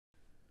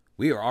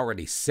We are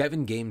already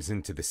 7 games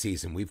into the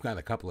season. We've got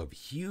a couple of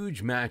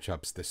huge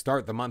matchups to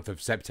start the month of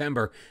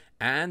September,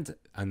 and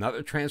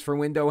another transfer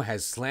window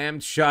has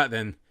slammed shut,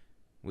 and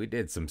we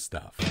did some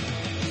stuff.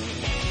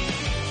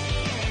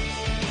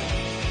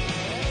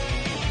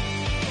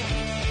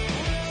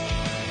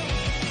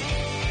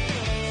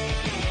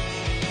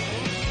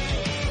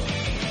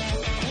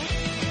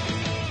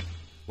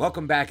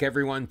 Welcome back,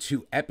 everyone,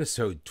 to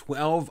episode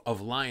 12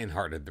 of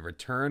Lionhearted, the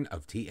return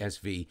of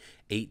TSV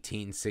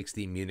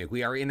 1860 Munich.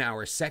 We are in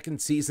our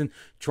second season,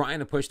 trying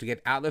to push to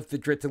get out of the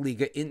Dritte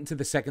Liga into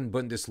the second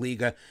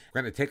Bundesliga.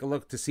 We're going to take a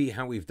look to see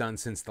how we've done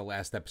since the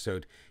last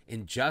episode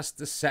in just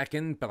a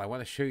second, but I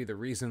want to show you the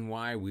reason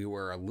why we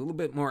were a little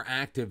bit more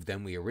active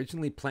than we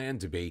originally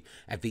planned to be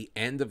at the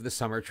end of the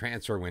summer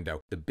transfer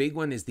window. The big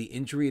one is the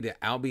injury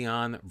to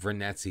Albion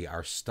Vernetzi,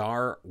 our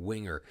star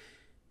winger,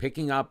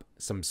 picking up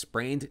some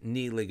sprained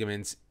knee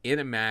ligaments in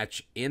a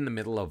match in the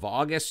middle of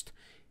August.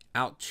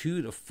 Out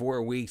 2 to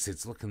 4 weeks.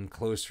 It's looking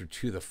closer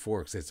to the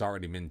 4 because it's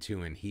already been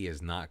 2 and he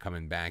is not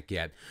coming back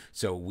yet.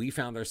 So we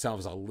found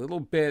ourselves a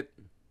little bit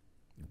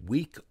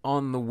weak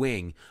on the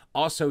wing.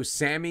 Also,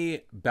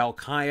 Sami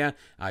Belkaya,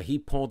 he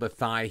pulled a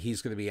thigh.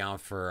 He's going to be out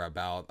for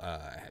about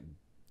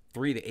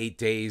 3 to 8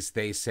 days,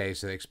 they say.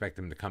 So they expect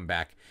him to come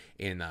back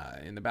in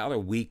about a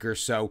week or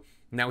so.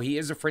 Now, he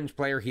is a fringe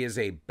player. He is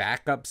a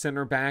backup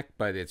center back,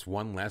 but it's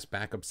one less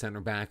backup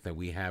center back that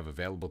we have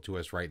available to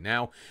us right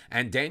now.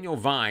 And Daniel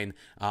Vine,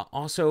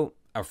 also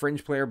a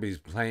fringe player, but he's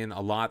playing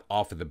a lot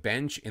off of the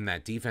bench in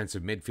that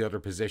defensive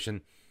midfielder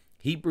position.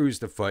 He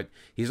bruised a foot.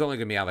 He's only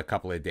going to be out a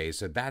couple of days,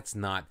 so that's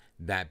not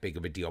that big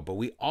of a deal. But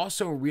we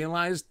also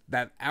realized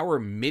that our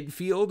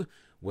midfield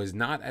was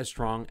not as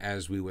strong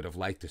as we would have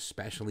liked,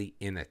 especially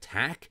in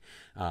attack.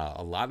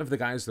 A lot of the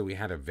guys that we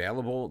had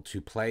available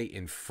to play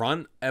in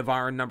front of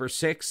our number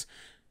 6,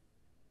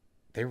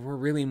 they were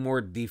really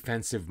more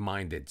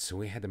defensive-minded, so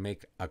we had to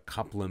make a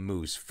couple of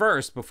moves.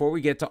 First, before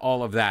we get to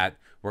all of that,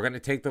 we're going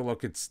to take the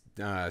look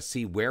at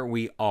see where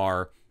we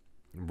are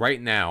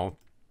right now.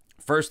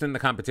 First in the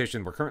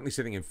competition, we're currently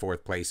sitting in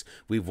 4th place.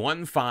 We've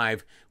won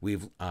 5.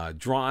 We've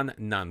drawn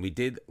none. We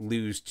did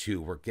lose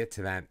 2. We'll get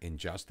to that in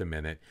just a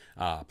minute.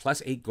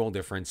 Plus 8 goal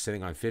difference,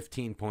 sitting on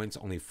 15 points,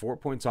 only 4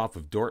 points off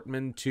of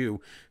Dortmund 2,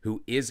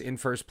 who is in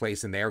 1st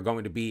place, and they are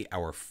going to be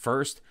our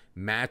first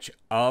match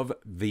of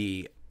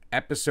the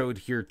episode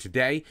here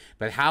today.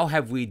 But how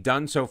have we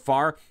done so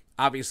far?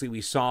 Obviously, we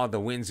saw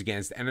the wins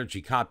against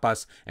Energy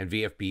Cottbus and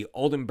VfB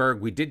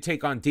Oldenburg. We did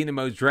take on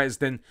Dynamo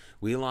Dresden.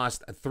 We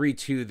lost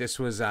 3-2. This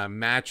was a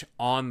match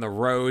on the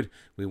road.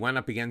 We went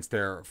up against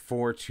their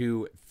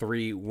 4-2,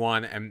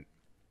 3-1, and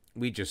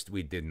we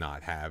did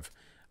not have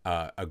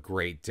a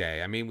great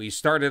day. I mean, we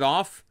started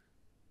off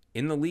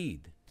in the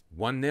lead,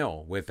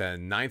 1-0, with a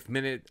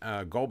 9th-minute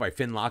goal by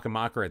Finn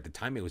Lachenmacher. At the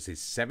time, it was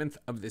his 7th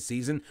of the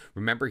season.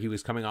 Remember, he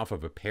was coming off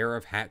of a pair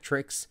of hat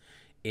tricks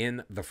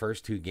in the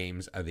first 2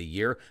 games of the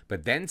year.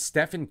 But then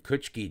Stefan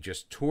Kuczki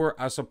just tore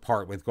us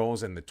apart with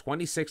goals in the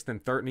 26th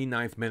and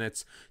 39th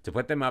minutes to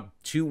put them up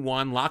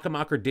 2-1.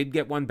 Lachenmacher did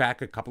get one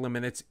back a couple of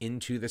minutes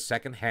into the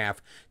second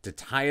half to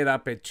tie it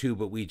up at 2,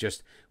 but we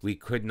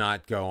could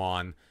not go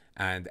on.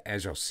 And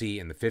as you'll see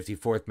in the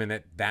 54th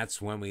minute,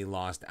 that's when we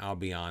lost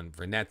Albion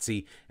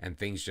Vernetzi, and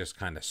things just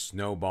kind of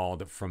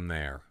snowballed from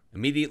there.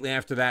 Immediately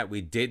after that,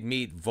 we did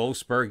meet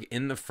Wolfsburg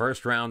in the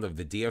first round of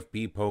the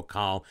DFB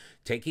Pokal,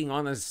 taking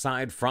on a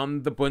side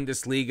from the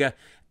Bundesliga.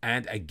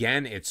 And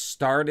again, it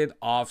started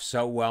off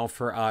so well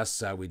for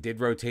us. We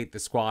did rotate the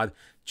squad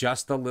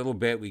just a little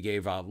bit. We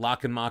gave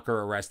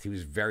Lachenmacher a rest. He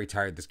was very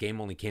tired. This game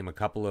only came a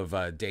couple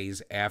of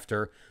days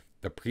after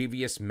the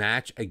previous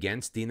match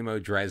against Dynamo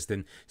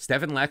Dresden.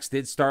 Stefan Lex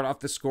did start off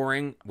the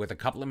scoring with a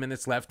couple of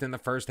minutes left in the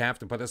first half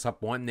to put us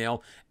up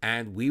 1-0,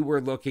 and we were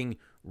looking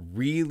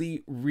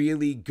really,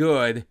 really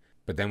good,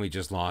 but then we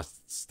just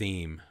lost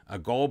steam. A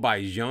goal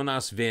by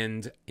Jonas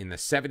Wind in the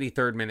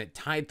 73rd minute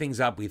tied things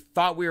up. We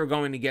thought we were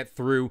going to get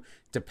through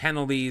to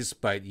penalties,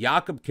 but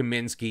Jakub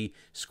Kaminski,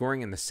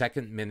 scoring in the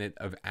 2nd minute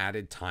of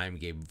added time,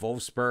 gave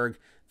Wolfsburg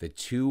the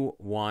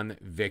 2-1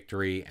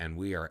 victory, and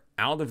we are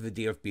out of the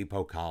DFB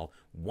Pokal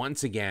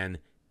once again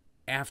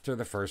after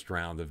the first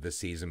round of the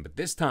season. But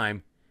this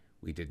time,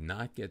 we did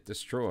not get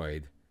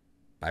destroyed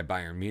by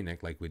Bayern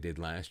Munich like we did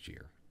last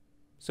year.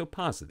 So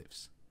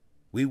positives.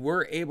 We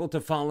were able to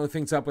follow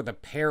things up with a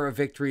pair of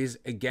victories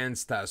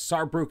against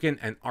Saarbrücken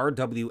and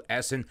RW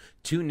Essen,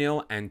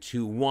 2-0 and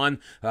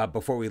 2-1,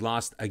 before we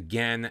lost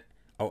again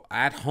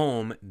at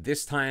home,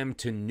 this time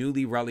to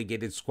newly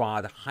relegated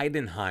squad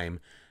Heidenheim.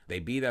 They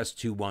beat us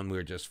 2-1. We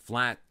were just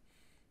flat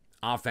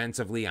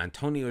offensively.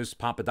 Antonios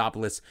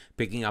Papadopoulos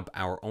picking up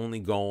our only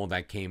goal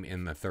that came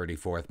in the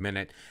 34th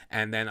minute.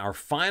 And then our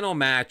final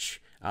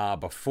match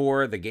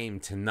before the game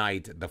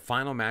tonight, the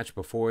final match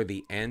before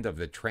the end of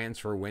the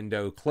transfer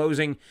window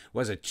closing,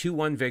 was a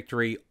 2-1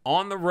 victory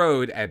on the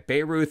road at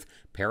Bayreuth.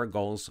 Pair of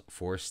goals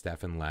for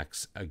Stefan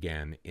Lex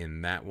again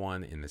in that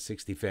one in the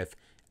 65th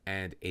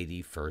and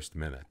 81st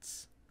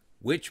minutes.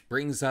 Which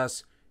brings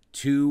us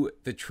to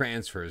the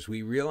transfers.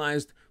 We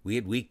realized we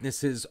had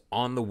weaknesses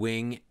on the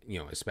wing,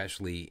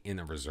 especially in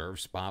a reserve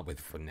spot with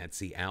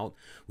Fonetzi out.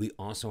 We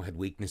also had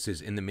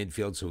weaknesses in the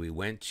midfield, so we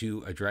went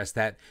to address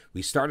that.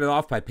 We started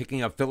off by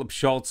picking up Philipp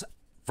Schultz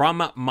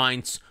from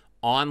Mainz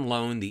on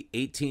loan, the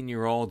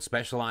 18-year-old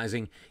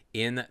specializing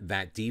in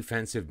that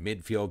defensive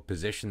midfield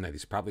position that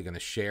he's probably going to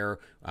share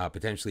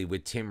potentially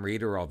with Tim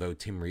Reeder, although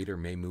Tim Reeder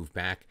may move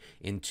back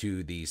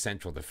into the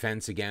central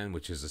defense again,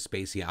 which is a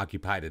space he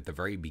occupied at the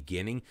very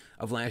beginning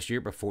of last year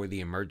before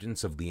the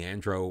emergence of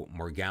Leandro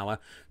Morgalla.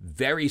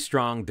 Very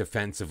strong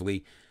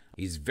defensively.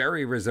 He's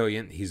very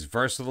resilient. He's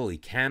versatile. He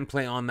can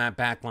play on that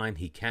back line.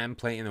 He can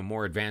play in a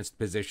more advanced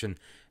position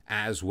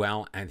as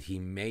well, and he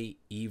may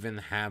even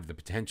have the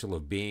potential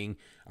of being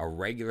a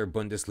regular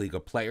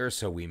Bundesliga player,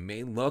 so we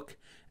may look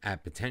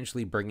at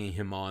potentially bringing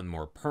him on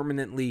more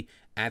permanently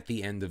at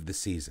the end of the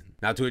season.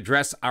 Now, to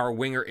address our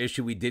winger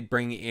issue, we did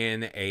bring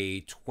in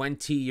a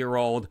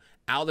 20-year-old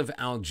out of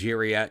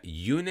Algeria,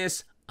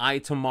 Younes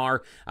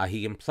Itamar.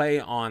 He can play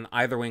on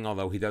either wing,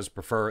 although he does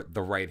prefer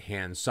the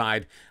right-hand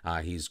side.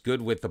 He's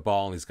good with the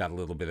ball. He's got a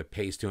little bit of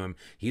pace to him.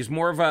 He's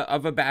more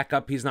of a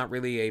backup. He's not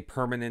really a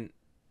permanent,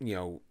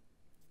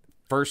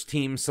 first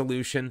team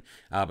solution,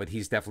 but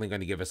he's definitely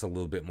going to give us a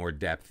little bit more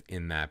depth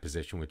in that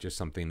position, which is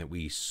something that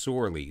we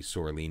sorely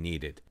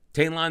needed.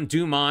 Taylan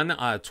Duman,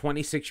 a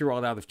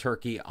 26-year-old out of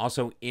Turkey,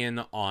 also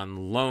in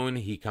on loan.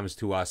 He comes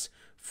to us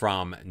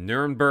from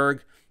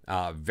Nuremberg.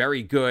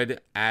 Very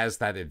good as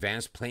that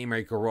advanced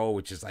playmaker role,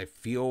 which is, I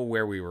feel,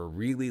 where we were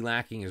really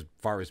lacking as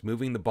far as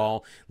moving the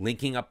ball,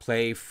 linking up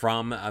play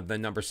from the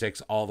number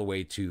 6 all the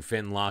way to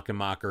Finn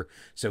Lachenmacher.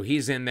 So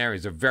he's in there.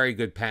 He's a very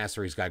good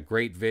passer. He's got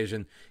great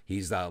vision.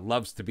 He's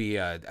loves to be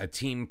a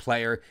team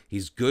player.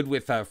 He's good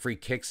with free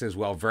kicks as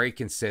well. Very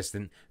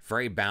consistent,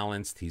 very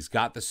balanced. He's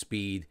got the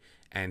speed,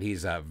 and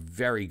he's a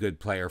very good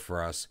player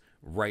for us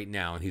right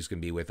now, and he's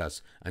going to be with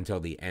us until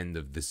the end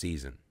of the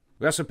season.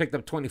 We also picked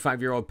up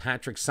 25-year-old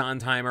Patrick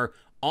Sondheimer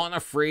on a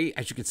free.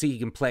 As you can see, he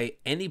can play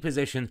any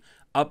position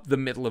up the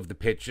middle of the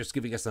pitch, just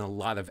giving us a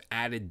lot of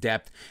added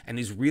depth. And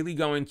he's really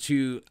going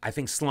to, I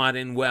think, slot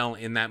in well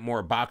in that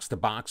more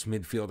box-to-box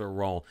midfielder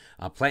role,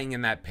 playing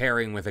in that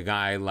pairing with a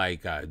guy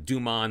like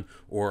Duman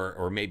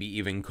or maybe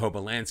even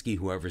Kobylanski,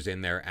 whoever's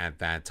in there at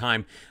that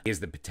time. He has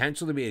the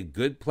potential to be a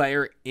good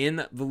player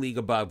in the league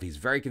above. He's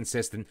very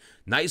consistent,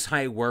 nice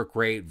high work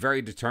rate,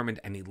 very determined,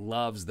 and he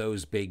loves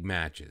those big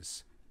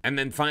matches. And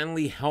then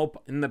finally,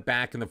 help in the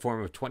back in the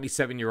form of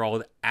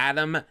 27-year-old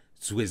Adam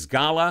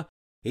Zwizgala.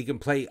 He can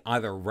play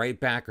either right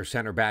back or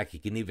center back. He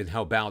can even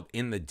help out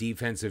in the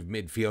defensive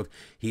midfield.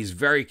 He's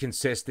very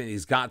consistent.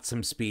 He's got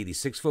some speed.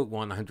 He's 6'1",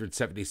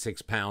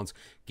 176 pounds.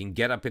 Can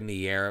get up in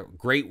the air.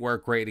 Great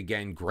work rate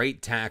again.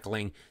 Great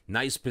tackling.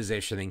 Nice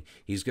positioning.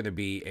 He's going to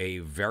be a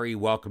very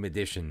welcome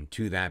addition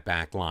to that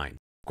back line.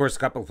 Of course, a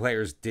couple of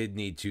players did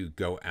need to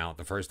go out.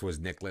 The first was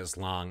Nicholas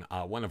Long,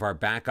 one of our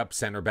backup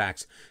center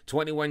backs,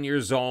 21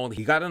 years old.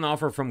 He got an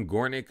offer from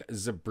Gornik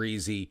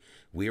Zabrizi.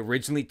 We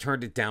originally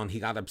turned it down. He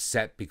got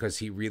upset because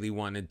he really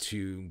wanted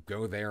to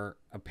go there,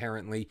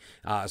 apparently.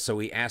 So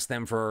we asked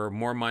them for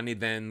more money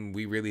than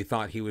we really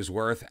thought he was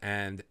worth,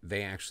 and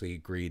they actually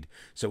agreed.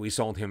 So we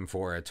sold him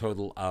for a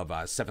total of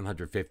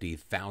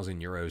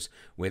 750,000 euros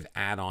with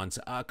add-ons.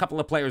 A couple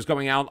of players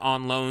going out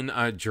on loan.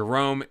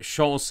 Jerome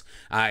Schultz,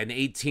 an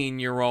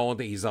 18-year-old.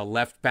 He's a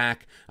left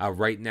back.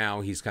 Right now,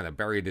 he's kind of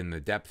buried in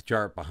the depth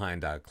chart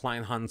behind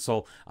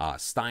Kleinhansel,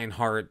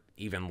 Steinhardt,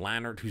 even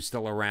Lannert, who's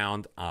still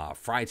around,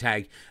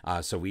 Freitag.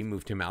 So we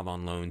moved him out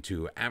on loan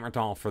to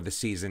Ammertal for the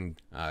season,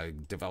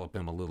 develop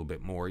him a little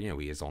bit more.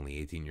 He is only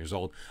 18 years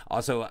old.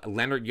 Also,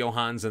 Leonard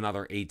Johans,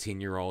 another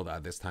 18-year-old,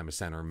 this time a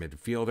center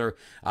midfielder.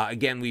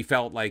 Again, we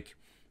felt like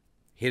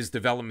his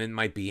development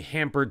might be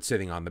hampered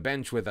sitting on the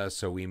bench with us,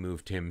 so we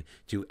moved him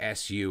to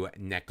SU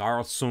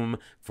Neckarsum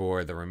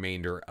for the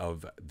remainder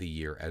of the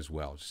year as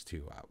well, just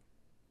to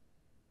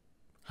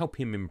help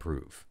him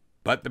improve.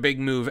 But the big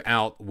move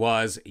out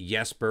was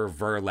Jesper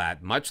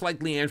Verlat. Much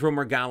like Leandro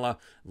Morgalla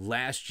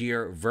last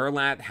year,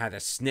 Verlat had a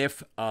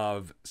sniff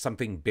of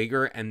something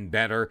bigger and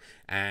better,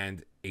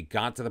 and it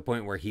got to the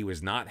point where he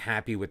was not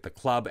happy with the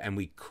club, and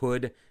we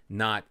could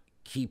not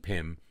keep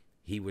him.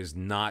 He was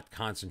not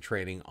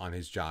concentrating on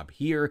his job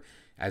here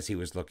as he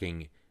was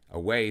looking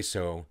away,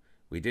 so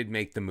we did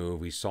make the move.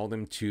 We sold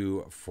him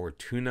to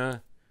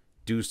Fortuna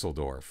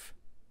Dusseldorf.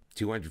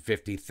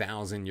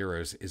 250,000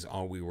 euros is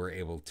all we were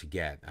able to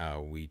get.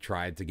 We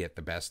tried to get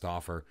the best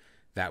offer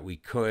that we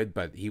could,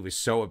 but he was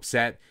so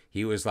upset.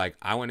 He was like,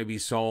 I want to be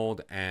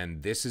sold,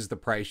 and this is the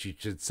price you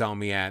should sell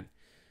me at.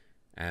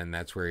 And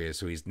that's where he is.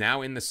 So he's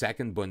now in the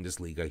second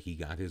Bundesliga. He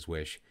got his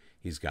wish.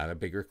 He's got a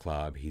bigger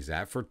club. He's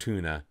at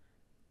Fortuna.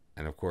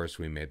 And, of course,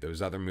 we made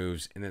those other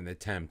moves in an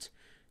attempt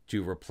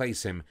to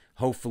replace him.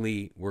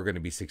 Hopefully, we're going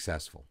to be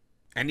successful.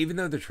 And even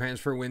though the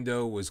transfer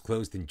window was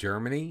closed in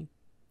Germany,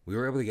 we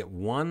were able to get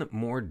one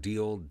more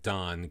deal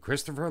done.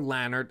 Christopher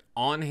Lannert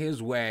on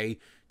his way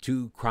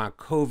to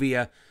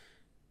Cracovia.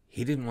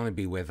 He didn't want to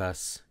be with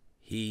us.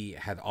 He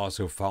had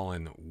also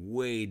fallen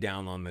way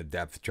down on the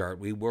depth chart.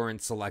 We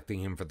weren't selecting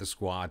him for the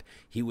squad.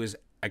 He was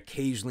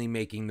occasionally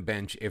making the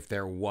bench if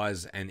there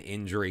was an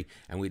injury,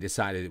 and we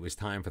decided it was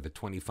time for the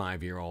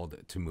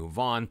 25-year-old to move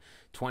on.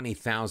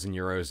 20,000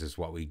 euros is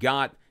what we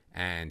got,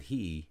 and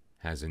he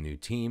has a new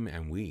team,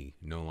 and we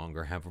no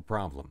longer have a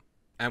problem.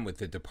 And with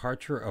the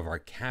departure of our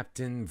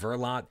captain,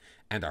 Verlat,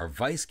 and our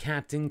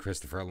vice-captain,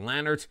 Christopher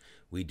Lannert,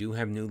 we do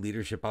have new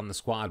leadership on the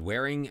squad.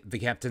 Wearing the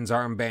captain's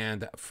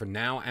armband for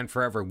now and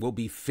forever will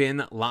be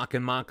Finn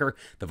Lachenmacher.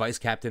 The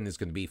vice-captain is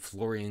going to be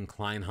Florian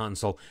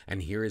Kleinhansel.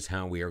 And here is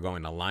how we are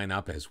going to line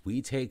up as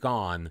we take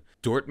on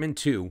Dortmund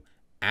 2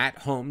 at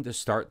home to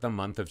start the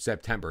month of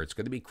September. It's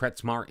going to be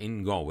Kretzmar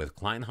in goal with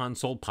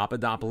Kleinhansel,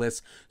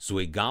 Papadopoulos,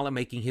 Zuigala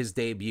making his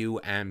debut,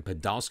 and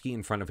Podolski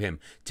in front of him.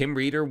 Tim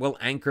Reeder will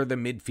anchor the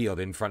midfield.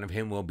 In front of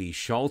him will be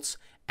Schultz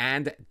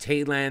and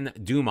Taylan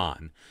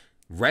Duman.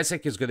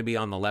 Rezic is going to be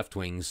on the left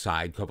wing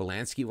side.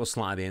 Kobylanski will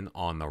slot in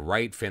on the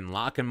right. Finn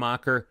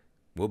Lachenmacher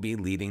will be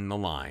leading the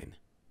line.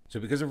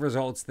 So because of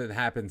results that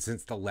happened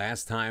since the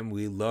last time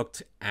we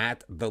looked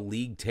at the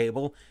league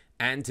table,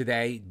 and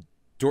today,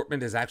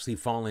 Dortmund has actually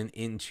fallen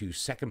into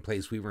second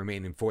place. We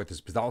remain in fourth as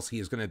Podolski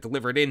is going to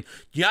deliver it in.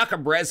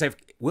 Jakub Rezic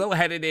will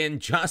head it in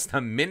just a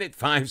minute,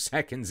 5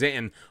 seconds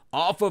in.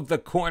 Off of the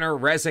corner,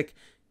 Rezic,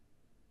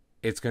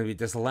 it's going to be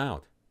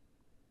disallowed.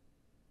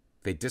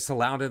 They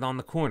disallowed it on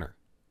the corner.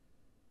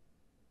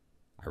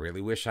 I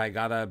really wish I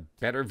got a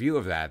better view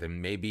of that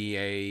and maybe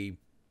a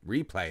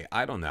replay.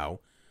 I don't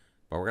know.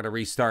 But we're going to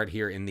restart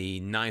here in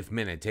the 9th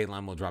minute.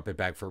 Taylan will drop it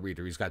back for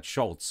Reeder. He's got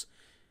Schultz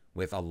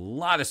with a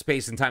lot of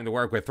space and time to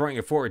work with, throwing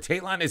it forward.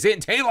 Taylan is in.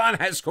 Taylan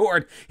has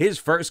scored his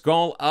first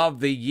goal of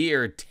the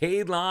year.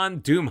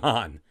 Taylan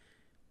Duman,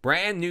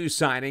 brand new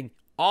signing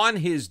on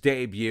his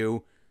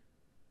debut,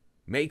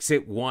 makes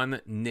it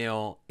 1-0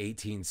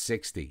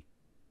 1860.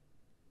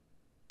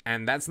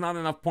 And that's not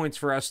enough points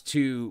for us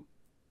to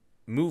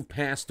move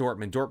past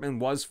Dortmund. Dortmund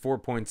was 4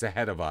 points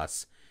ahead of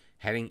us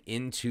heading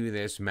into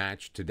this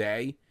match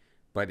today,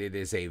 but it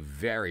is a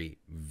very,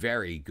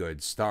 very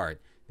good start.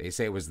 They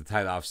say it was the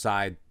tight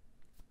offside.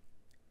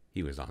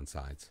 He was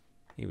onsides.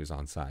 He was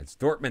onsides.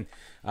 Dortmund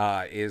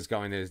is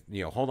going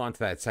to hold on to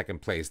that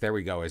second place. There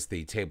we go as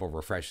the table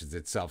refreshes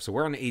itself. So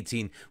we're on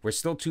 18. We're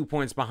still 2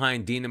 points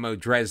behind Dynamo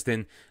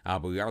Dresden,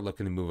 but we are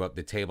looking to move up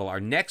the table. Our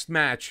next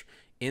match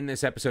in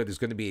this episode is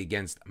going to be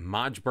against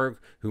Magdeburg,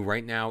 who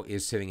right now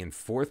is sitting in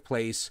 4th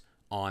place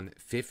on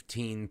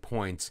 15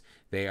 points.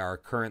 They are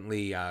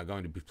currently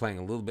going to be playing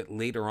a little bit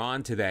later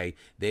on today.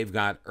 They've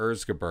got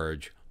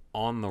Erzgebirge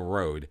on the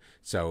road,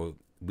 so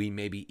we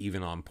may be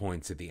even on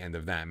points at the end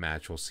of that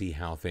match. We'll see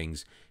how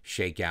things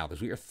shake out.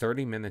 As we are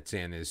 30 minutes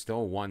in, it is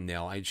still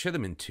 1-0. It should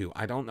have been 2.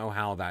 I don't know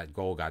how that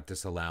goal got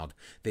disallowed.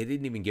 They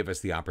didn't even give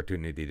us the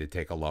opportunity to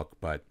take a look,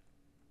 but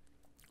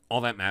all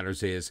that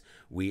matters is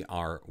we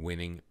are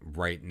winning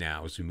right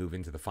now as we move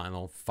into the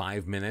final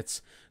 5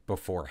 minutes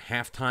before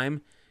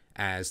halftime,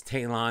 as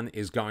Taylan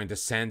is going to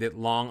send it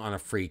long on a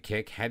free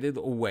kick, headed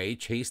away,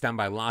 chased down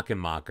by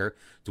Lachenmacher.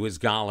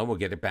 Zuigala will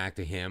get it back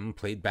to him,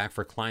 played back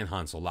for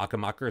Kleinhansel.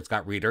 Lachenmacher, it's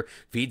got Reeder,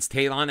 feeds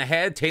Taylan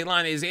ahead.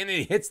 Taylan is in and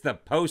he hits the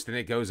post and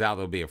it goes out.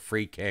 It'll be a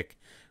free kick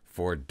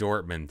for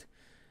Dortmund.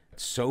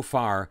 So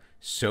far,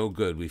 so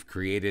good. We've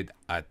created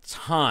a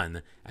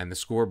ton, and the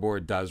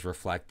scoreboard does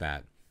reflect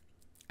that.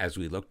 As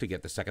we look to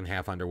get the second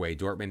half underway,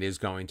 Dortmund is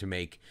going to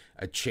make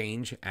a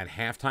change at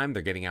halftime.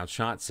 They're getting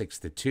outshot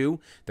 6-2.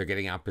 They're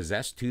getting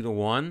outpossessed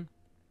 2-1.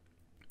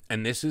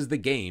 And this is the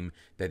game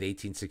that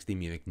 1860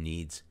 Munich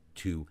needs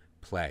to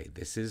play.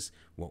 This is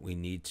what we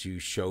need to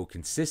show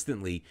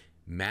consistently,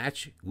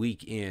 match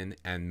week in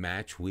and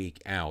match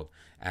week out.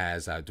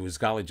 As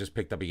Zuigala just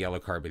picked up a yellow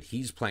card, but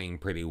he's playing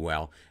pretty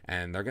well.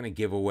 And they're going to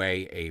give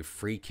away a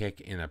free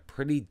kick in a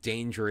pretty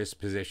dangerous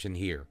position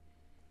here.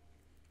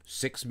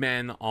 6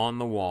 men on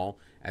the wall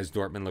as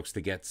Dortmund looks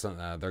to get some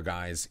their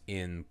guys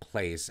in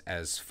place,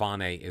 as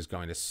Fane is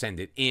going to send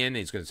it in.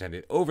 He's going to send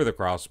it over the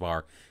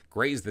crossbar,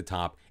 graze the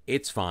top.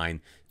 It's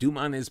fine.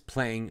 Duman is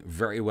playing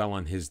very well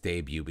on his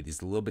debut, but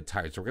he's a little bit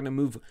tired. So we're going to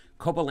move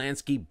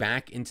Kobylanski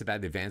back into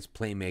that advanced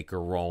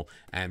playmaker role,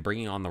 and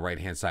bringing on the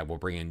right-hand side, we'll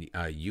bring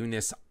in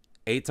Yunus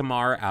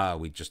Aitamar.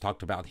 We just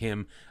talked about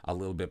him a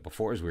little bit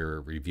before as we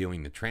were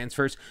reviewing the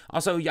transfers.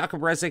 Also,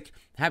 Jakub Rezic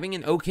having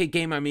an okay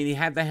game. I mean, he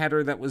had the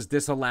header that was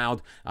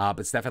disallowed,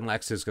 but Stefan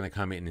Lex is going to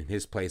come in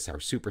his place.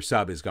 Our super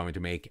sub is going to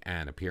make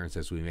an appearance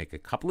as we make a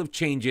couple of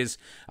changes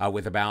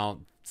with about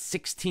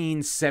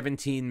 16,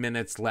 17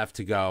 minutes left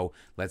to go.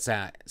 Let's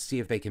see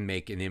if they can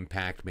make an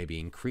impact, maybe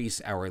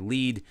increase our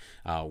lead.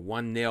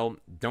 1-0.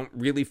 Don't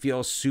really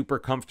feel super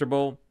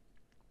comfortable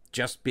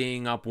just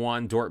being up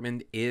 1.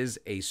 Dortmund is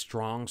a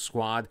strong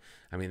squad.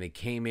 I mean, they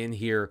came in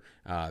here.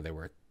 They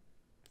were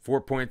 4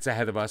 points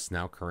ahead of us.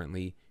 Now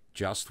currently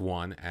just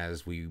 1.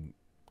 As we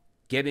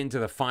get into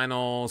the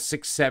final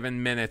 6-7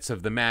 minutes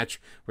of the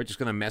match, we're just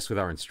going to mess with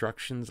our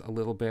instructions a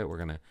little bit. We're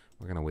going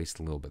We're going to waste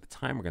a little bit of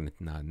time. We're going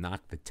to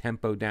knock the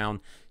tempo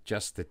down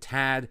just a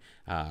tad.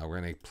 We're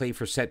going to play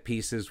for set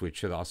pieces, which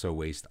should also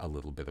waste a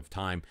little bit of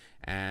time.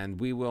 And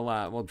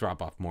we'll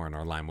drop off more in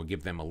our line. We'll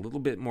give them a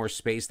little bit more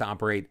space to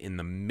operate in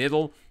the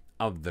middle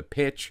of the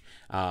pitch.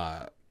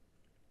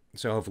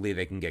 So hopefully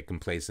they can get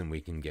complacent.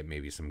 We can get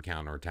maybe some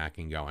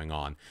counterattacking going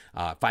on.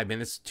 5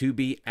 minutes to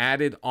be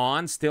added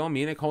on. Still,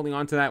 Munich holding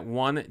on to that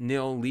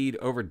 1-0 lead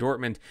over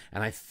Dortmund.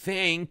 And I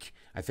think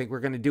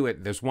we're going to do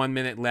it. There's 1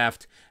 minute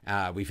left.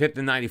 We've hit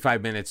the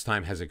 95 minutes.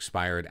 Time has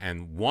expired.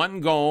 And 1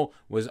 goal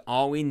was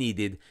all we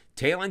needed.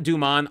 Taylan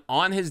Duman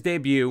on his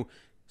debut,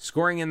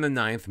 scoring in the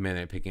 9th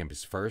minute, picking up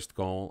his first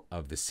goal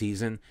of the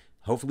season.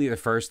 Hopefully the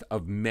first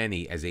of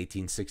many, as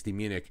 1860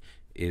 Munich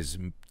is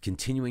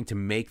continuing to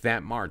make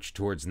that march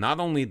towards not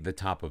only the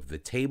top of the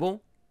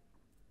table,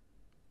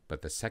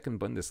 but the second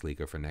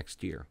Bundesliga for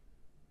next year.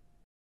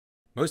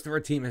 Most of our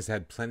team has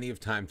had plenty of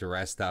time to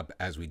rest up,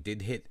 as we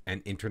did hit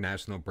an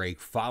international break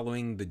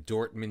following the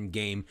Dortmund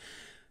game.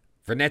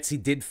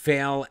 Vernetzi did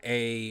fail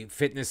a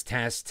fitness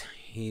test.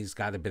 He's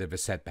got a bit of a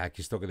setback.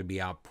 He's still going to be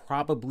out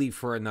probably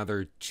for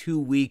another 2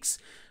 weeks,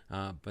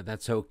 but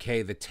that's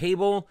okay. The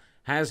table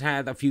has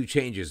had a few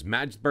changes.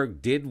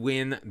 Magdeburg did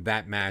win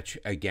that match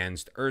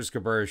against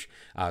Erzgebirge,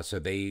 so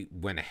they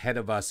went ahead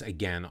of us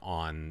again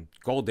on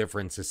goal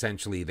difference.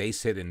 Essentially, they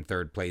sit in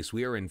 3rd place.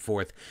 We are in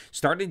 4th.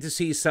 Starting to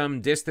see some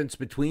distance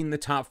between the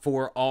top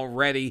 4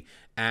 already,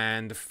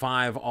 and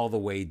 5 all the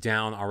way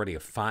down. Already a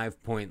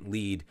 5-point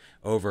lead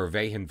over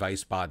Wehen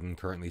Wiesbaden,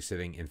 currently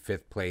sitting in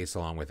 5th place,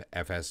 along with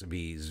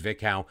FSV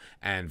Zwickau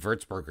and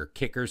Würzburger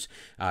Kickers.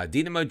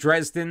 Dynamo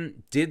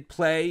Dresden did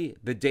play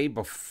the day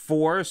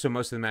before, so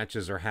most of the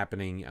matches are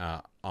happening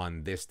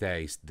on this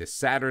day, this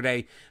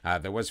Saturday.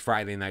 There was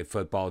Friday Night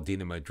Football.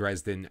 Dynamo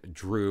Dresden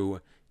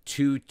drew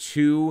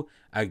 2-2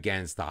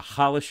 against the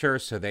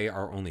Hollischer, so they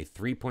are only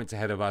 3 points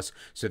ahead of us.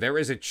 So there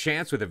is a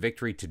chance with a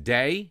victory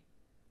today,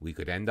 we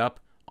could end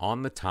up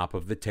on the top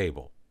of the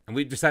table. And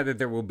we've decided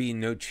there will be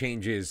no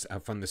changes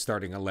from the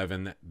starting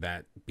 11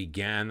 that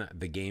began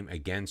the game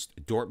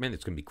against Dortmund.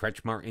 It's going to be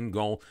Kretschmar in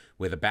goal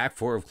with a back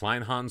 4 of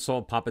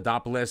Kleinhansel,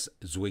 Papadopoulos,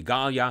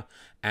 Zwigalia,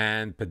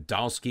 and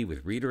Podolski,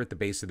 with Rieder at the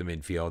base of the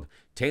midfield.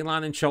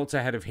 Taylan and Schultz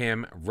ahead of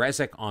him,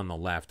 Rezek on the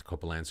left,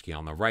 Kopolansky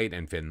on the right,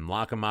 and Finn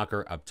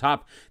Lakemacher up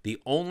top. The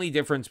only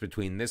difference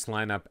between this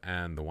lineup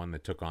and the one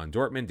that took on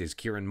Dortmund is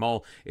Kieran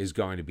Mull is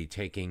going to be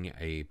taking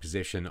a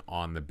position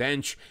on the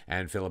bench,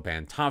 and Filip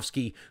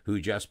Antovski, who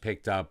just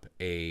picked up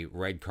a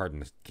red card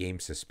and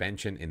game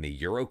suspension in the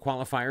Euro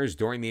qualifiers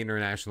during the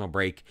international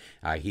break,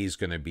 he's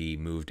going to be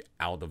moved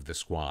out of the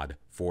squad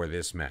for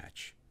this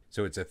match.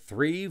 So it's a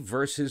 3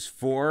 versus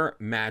 4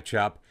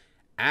 matchup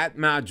at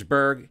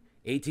Magdeburg.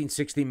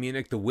 1860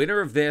 Munich, the winner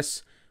of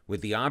this,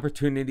 with the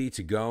opportunity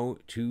to go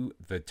to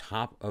the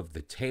top of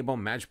the table.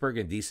 Magdeburg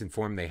in decent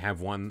form. They have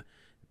won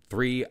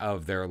 3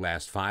 of their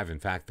last 5. In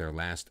fact, their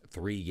last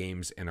 3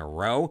 games in a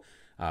row.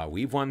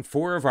 We've won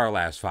 4 of our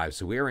last 5,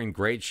 so we are in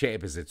great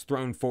shape as it's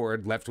thrown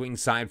forward. Left wing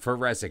side for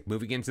Rezek,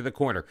 moving into the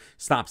corner.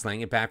 Stops, laying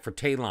it back for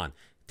Taylan.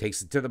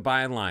 Takes it to the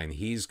byline.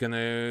 He's going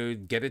to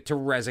get it to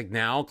Rezek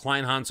now.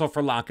 Kleinhansel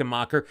for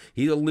Lakemacher.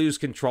 He'll lose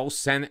control.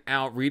 Send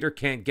out. Rieder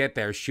can't get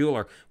there.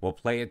 Schuler will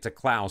play it to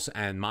Klaus,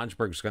 and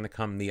Magdeburg's going to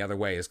come the other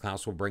way as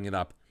Klaus will bring it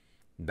up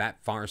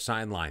that far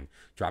sideline.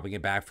 Dropping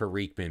it back for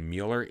Riekman.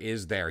 Mueller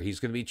is there. He's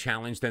going to be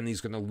challenged, and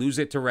he's going to lose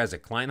it to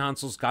Rezek.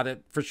 Kleinhansel's got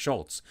it for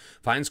Schultz.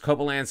 Finds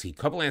Kopolansky.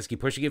 Kopolansky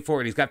pushing it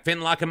forward. He's got Finn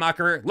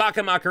Lakemacher.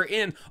 Lakemacher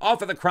in,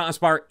 off of the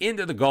crossbar,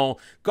 into the goal.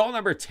 Goal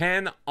number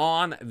 10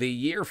 on the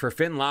year for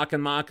Finn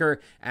Lakemacher.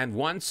 And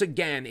once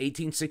again,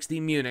 1860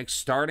 Munich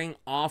starting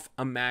off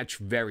a match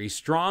very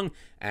strong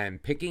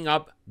and picking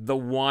up the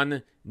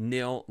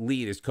 1-0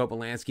 lead as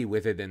Kopolansky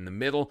with it in the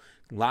middle.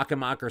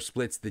 Lakemacher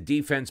splits the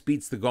defense,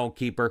 beats the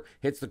goalkeeper,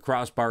 hits the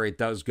crossbar. It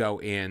does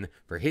go in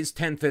for his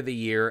 10th of the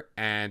year,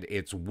 and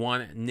it's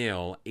 1-0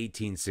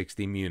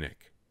 1860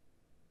 Munich.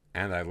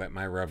 And I let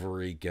my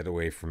reverie get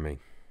away from me.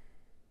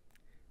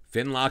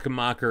 Finn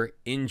Lakemacher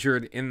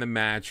injured in the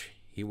match.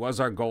 He was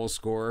our goal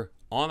scorer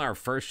on our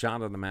first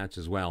shot of the match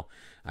as well.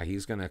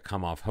 He's going to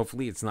come off.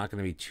 Hopefully it's not going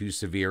to be too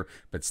severe,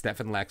 but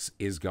Stefan Lex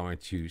is going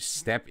to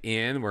step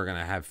in. We're going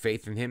to have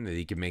faith in him that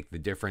he can make the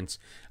difference.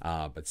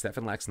 But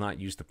Stefan Lex not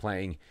used to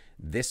playing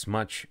this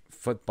much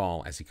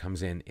football as he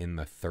comes in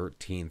the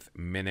 13th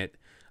minute.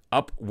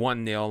 Up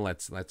 1-0.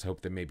 Let's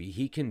hope that maybe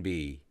he can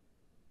be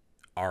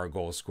our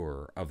goal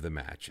scorer of the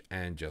match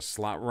and just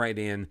slot right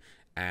in,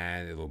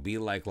 and it'll be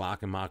like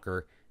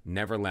Lakemacher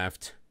never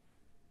left.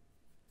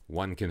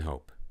 One can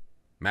hope.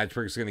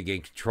 Magdeburg's going to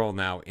gain control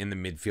now in the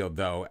midfield,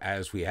 though,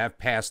 as we have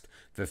passed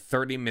the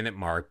 30-minute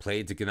mark.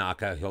 Played to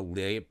Ganaka. He'll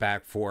lay it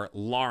back for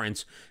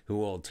Lawrence, who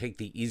will take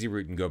the easy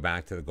route and go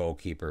back to the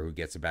goalkeeper, who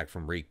gets it back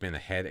from Riekman.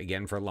 Ahead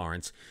again for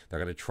Lawrence. They're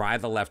going to try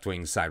the left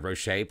wing side.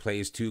 Rocher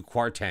plays to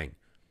Kwarteng.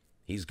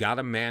 He's got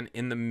a man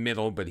in the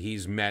middle, but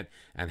he's met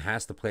and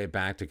has to play it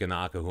back to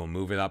Ganaka, who will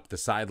move it up the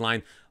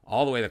sideline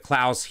all the way to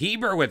Klaus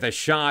Heber with a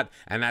shot,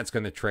 and that's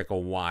going to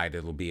trickle wide.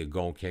 It'll be a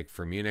goal kick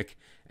for Munich.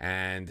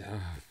 And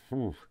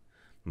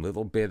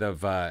little bit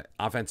of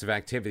offensive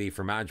activity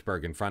for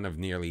Magdeburg in front of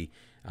nearly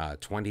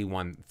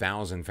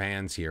 21,000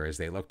 fans here as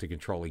they look to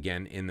control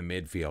again in the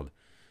midfield.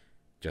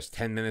 Just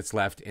 10 minutes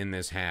left in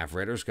this half.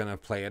 Ritter's going to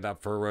play it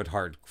up for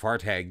Rothart.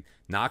 Fartag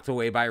knocked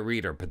away by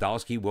Rieder.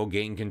 Podolski will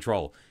gain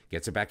control.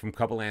 Gets it back from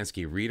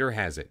Kobylanski. Rieder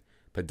has it.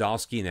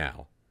 Podolski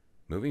now.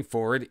 Moving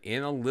forward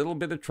in a little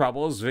bit of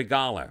trouble is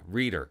Vigala.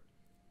 Rieder.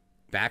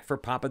 Back for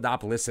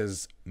Papadopoulos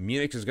as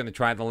Munich is going to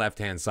try the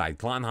left-hand side.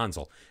 Klon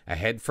Hansel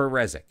ahead for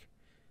Rezik.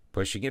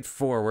 Pushing it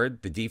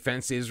forward. The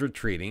defense is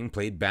retreating.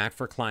 Played back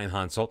for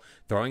Kleinhansel.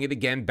 Throwing it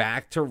again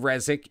back to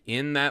Rezik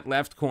in that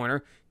left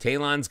corner.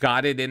 Talon's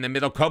got it in the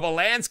middle.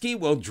 Kobylanski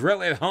will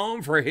drill it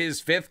home for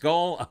his 5th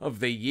goal of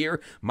the year.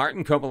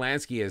 Martin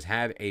Kobylanski has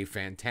had a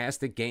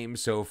fantastic game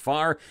so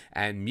far.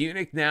 And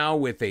Munich now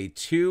with a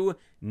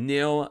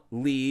 2-0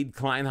 lead.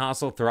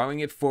 Kleinhansel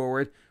throwing it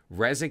forward.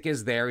 Rezik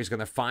is there. He's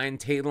going to find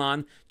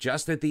Talon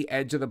just at the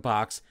edge of the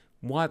box.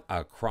 What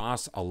a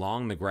cross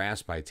along the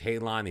grass by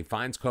Talon. He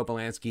finds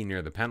Kobylanski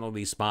near the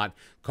penalty spot.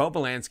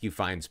 Kobylanski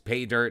finds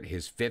pay dirt,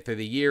 his 5th of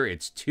the year.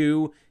 It's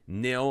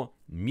 2-0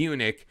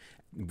 Munich.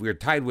 We're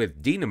tied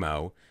with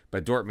Dinamo,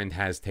 but Dortmund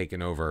has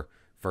taken over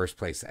first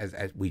place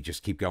as we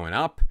just keep going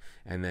up,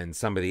 and then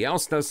somebody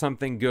else does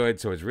something good.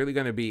 So it's really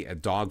going to be a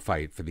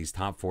dogfight for these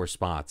top 4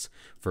 spots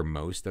for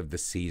most of the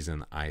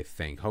season, I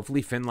think.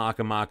 Hopefully Finn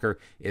Lachenmacher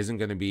isn't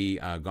going to be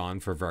gone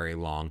for very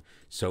long.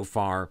 So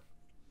far,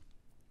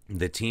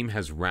 the team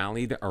has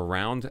rallied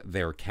around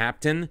their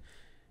captain,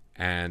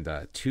 and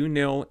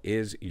 2-0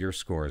 is your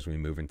score as we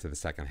move into the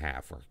second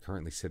half. We're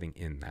currently sitting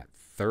in that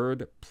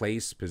 3rd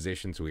place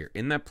position, so we are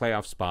in that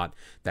playoff spot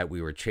that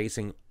we were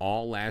chasing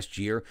all last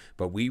year,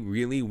 but we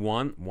really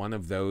want one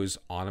of those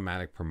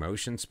automatic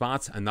promotion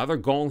spots. Another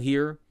goal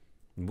here,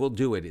 we'll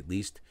do it at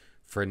least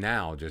for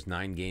now, just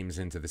 9 games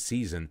into the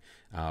season,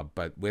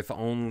 but with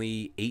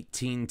only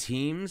 18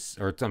 teams,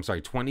 or I'm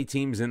sorry, 20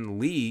 teams in the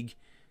league,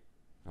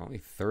 only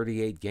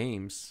 38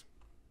 games.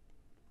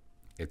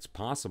 It's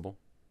possible.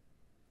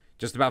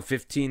 Just about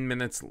 15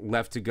 minutes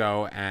left to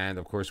go, and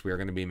of course we are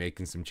going to be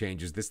making some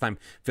changes. This time,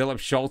 Philip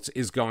Schultz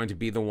is going to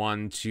be the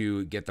one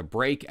to get the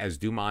break as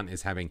Dumont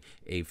is having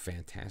a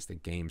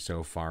fantastic game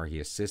so far. He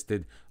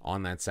assisted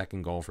on that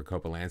 2nd goal for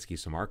Kobylanski,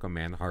 so Marco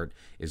Manhart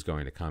is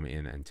going to come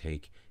in and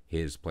take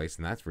his place,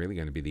 and that's really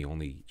going to be the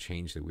only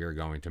change that we are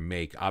going to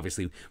make.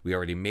 Obviously, we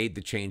already made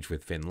the change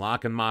with Finn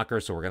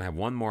Lachenmacher, so we're going to have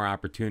one more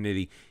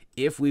opportunity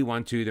if we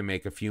want to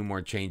make a few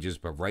more changes,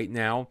 but right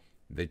now,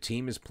 the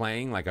team is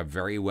playing like a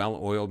very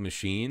well-oiled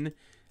machine,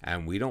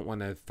 and we don't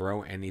want to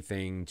throw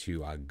anything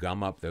to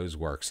gum up those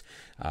works.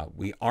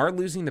 We are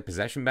losing the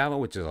possession battle,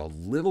 which is a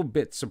little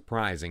bit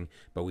surprising,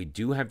 but we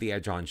do have the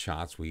edge on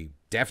shots. We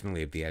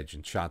definitely have the edge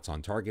in shots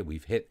on target.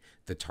 We've hit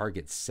the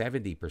target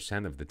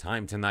 70% of the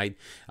time tonight,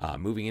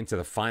 moving into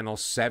the final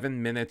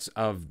 7 minutes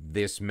of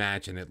this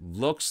match, and it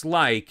looks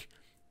like,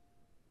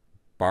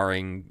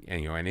 barring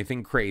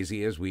anything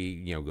crazy, as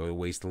we go to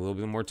waste a little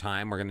bit more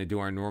time, we're going to do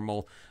our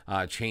normal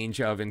change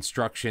of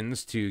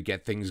instructions to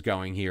get things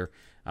going here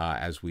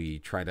as we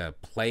try to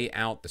play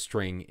out the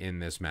string in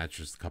this match.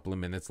 Just a couple of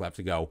minutes left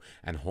to go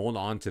and hold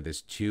on to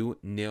this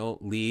 2-0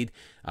 lead.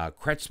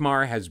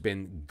 Kretschmar has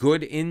been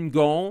good in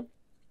goal,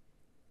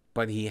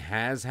 but he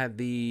has had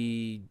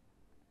the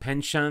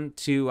penchant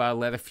to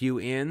let a few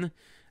in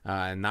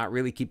and not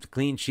really keep the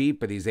clean sheet,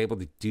 but he's able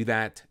to do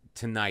that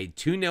tonight.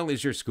 2-0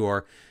 is your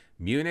score.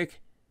 Munich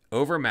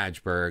over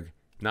Magdeburg.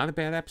 Not a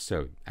bad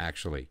episode,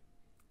 actually.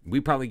 We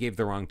probably gave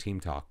the wrong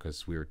team talk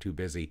because we were too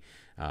busy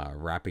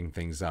wrapping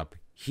things up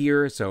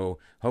here. So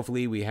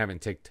hopefully we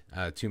haven't ticked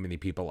too many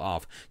people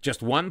off.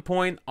 Just 1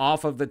 point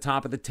off of the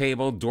top of the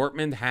table.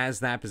 Dortmund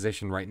has that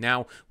position right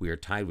now. We are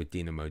tied with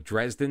Dynamo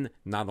Dresden,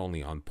 not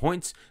only on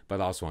points,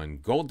 but also on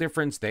goal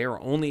difference. They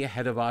are only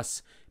ahead of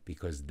us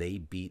because they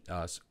beat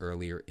us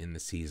earlier in the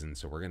season.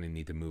 So we're going to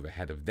need to move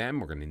ahead of them.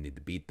 We're going to need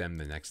to beat them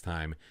the next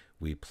time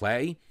we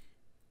play,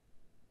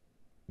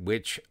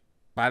 which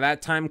by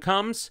that time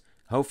comes,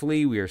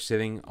 hopefully we are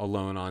sitting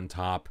alone on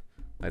top.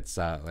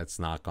 Let's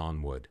knock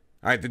on wood.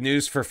 All right, the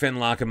news for Finn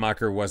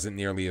Lachenmacher wasn't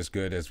nearly as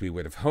good as we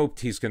would have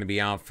hoped. He's going to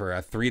be out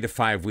for 3 to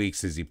 5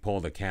 weeks as he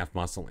pulled a calf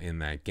muscle in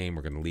that game.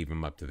 We're going to leave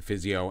him up to the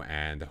physio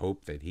and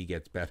hope that he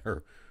gets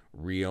better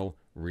real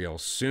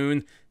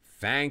soon.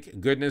 Thank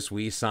goodness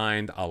we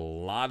signed a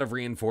lot of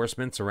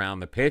reinforcements around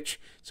the pitch,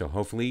 so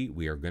hopefully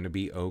we are going to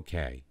be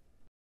okay.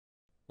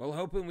 Well,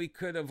 hoping we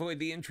could avoid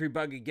the injury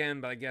bug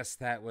again, but I guess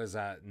that was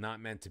not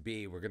meant to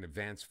be. We're going to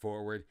advance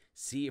forward,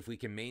 see if we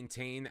can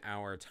maintain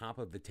our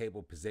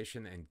top-of-the-table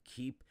position and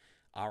keep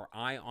our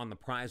eye on the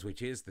prize,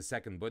 which is the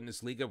second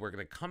Bundesliga. We're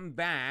going to come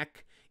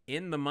back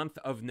in the month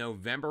of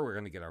November. We're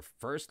going to get our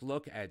first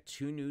look at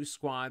 2 new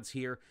squads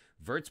here,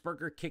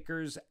 Würzburger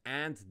Kickers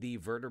and the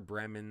Werder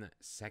Bremen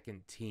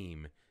second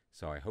team.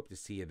 So I hope to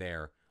see you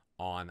there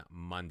on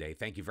Monday.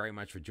 Thank you very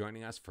much for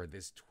joining us for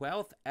this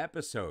 12th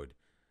episode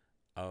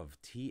of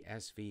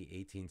TSV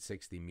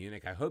 1860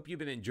 Munich. I hope you've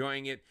been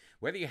enjoying it.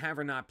 Whether you have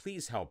or not,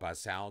 please help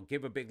us out.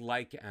 Give a big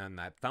like and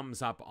that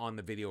thumbs up on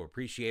the video.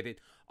 Appreciate it.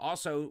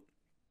 Also,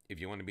 If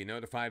you want to be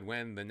notified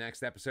when the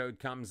next episode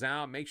comes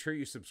out, make sure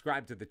you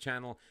subscribe to the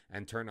channel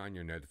and turn on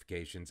your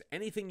notifications.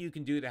 Anything you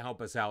can do to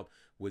help us out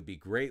would be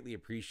greatly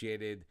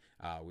appreciated.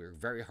 We're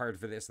very hard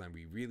for this, and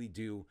we really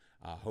do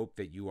hope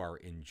that you are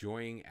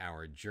enjoying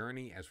our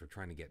journey as we're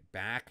trying to get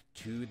back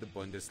to the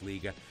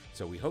Bundesliga.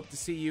 So we hope to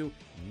see you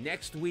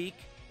next week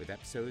with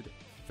episode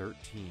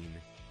 13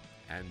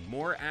 and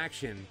more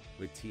action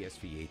with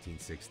TSV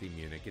 1860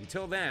 Munich.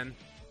 Until then,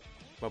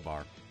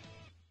 bye-bye.